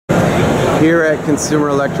Here at Consumer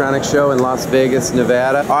Electronics Show in Las Vegas,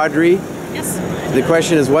 Nevada. Audrey? Yes? The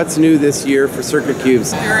question is, what's new this year for Circuit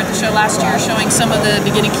Cubes? We were at the show last year showing some of the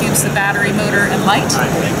beginning cubes, the battery, motor, and light.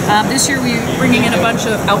 This year we're bringing in a bunch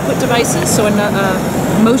of output devices, so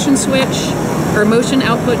a motion switch, or motion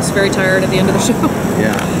output, it's very tired at the end of the show.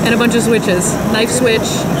 Yeah. And a bunch of switches, knife switch,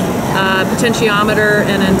 potentiometer,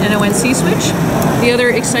 and an NONC switch. The other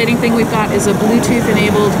exciting thing we've got is a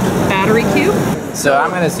Bluetooth-enabled battery cube. So I'm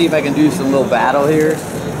going to see if I can do some little battle here.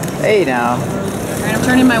 Hey now. Alright, I'm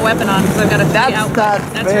turning my weapon on because I've got a That's output.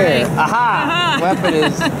 not That's fair. right. Aha! Weapon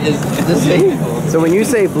is disabled. So when you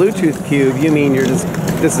say Bluetooth cube, you mean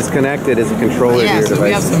this is connected as a controller to Yeah, your so device?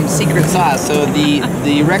 we have some secret sauce. So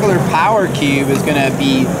the regular power cube is going to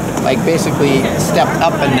be like basically stepped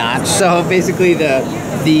up a notch. So basically the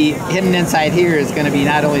hidden inside here is going to be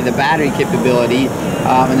not only the battery capability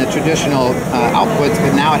and the traditional outputs,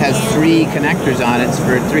 but now it has 3 connectors on it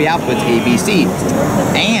for 3 outputs, A, B, C.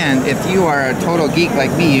 And if you are a total geek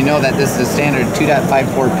like me, you know that this is a standard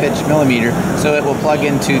 2.54 pitch millimeter, so it will plug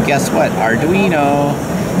into, guess what, Arduino.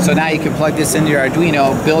 So now you can plug this into your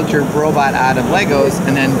Arduino, build your robot out of Legos,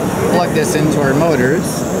 and then plug this into our motors.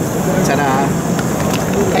 Ta-da!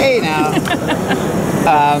 Hey now!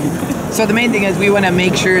 So the main thing is we want to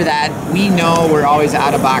make sure that we know we're always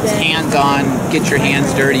out of box, hands-on, get your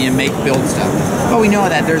hands dirty and build stuff. But we know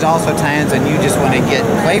that there's also times when you just want to get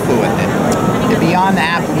playful with it. And beyond the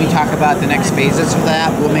app, when we talk about the next phases of the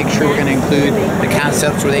app, we'll make sure we're going to include the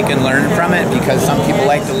concepts where they can learn from it, because some people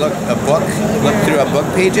like to look through a book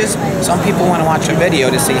pages. Some people want to watch a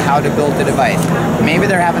video to see how to build the device. Maybe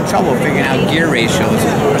they're having trouble figuring out gear ratios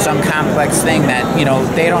or some complex thing that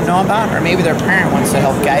they don't know about, or maybe their parent wants to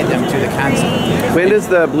help guide them through the concept. When does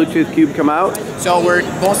the Bluetooth cube come out? So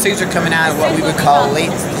most things are coming out of what we would call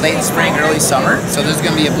late spring, early summer. So there's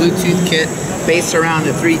going to be a Bluetooth kit based around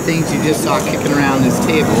the 3 things you just saw kicking around this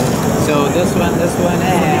table. So this one,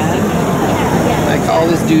 and I call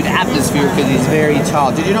this dude Atmosphere because he's very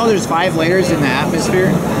tall. Did you know there's 5 layers in the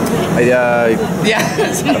atmosphere? Yeah.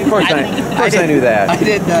 Of course I knew that. I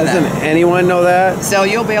did know that. Doesn't anyone know that? So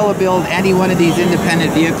you'll be able to build any one of these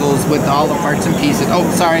independent vehicles with all the parts and pieces. Oh,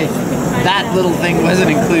 sorry. That little thing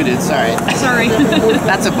wasn't included, sorry. Sorry.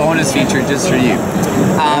 That's a bonus feature just for you.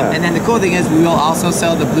 And then the cool thing is we will also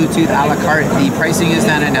sell the Bluetooth a la carte. The pricing is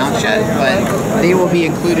not announced yet, but they will be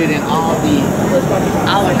included in all the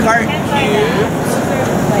a la carte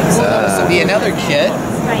cubes. So this will be another kit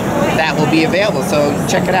that will be available. So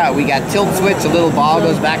check it out. We got tilt switch, a little ball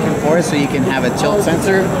goes back and forth so you can have a tilt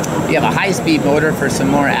sensor. You have a high-speed motor for some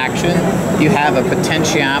more action. You have a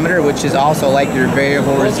potentiometer, which is also like your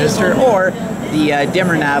variable resistor, or the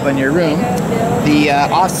dimmer knob on your room. The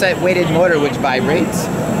offset weighted motor, which vibrates.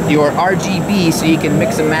 Your RGB, so you can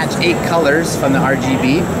mix and match 8 colors from the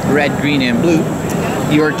RGB, red, green, and blue.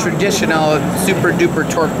 Your traditional super duper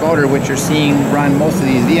torque motor, which you're seeing run most of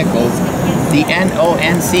these vehicles. The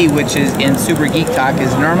NONC, which is in Super Geek Talk,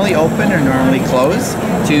 is normally open or normally closed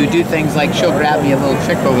to do things like, she'll grab me a little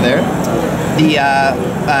trick over there.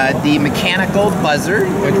 The mechanical buzzer,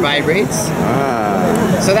 which vibrates.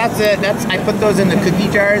 So that's it. I put those in the cookie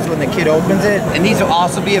jars when the kid opens it, and these will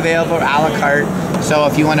also be available a la carte. So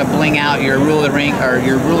if you want to bling out your ruler rings,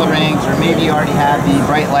 or maybe you already have the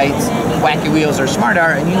bright lights, wacky wheels, or smart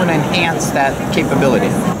art, and you want to enhance that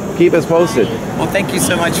capability. Keep us posted. Well, thank you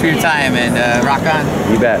so much for your time, and rock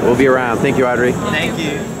on. You bet. We'll be around. Thank you, Audrey. Thank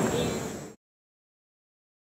you.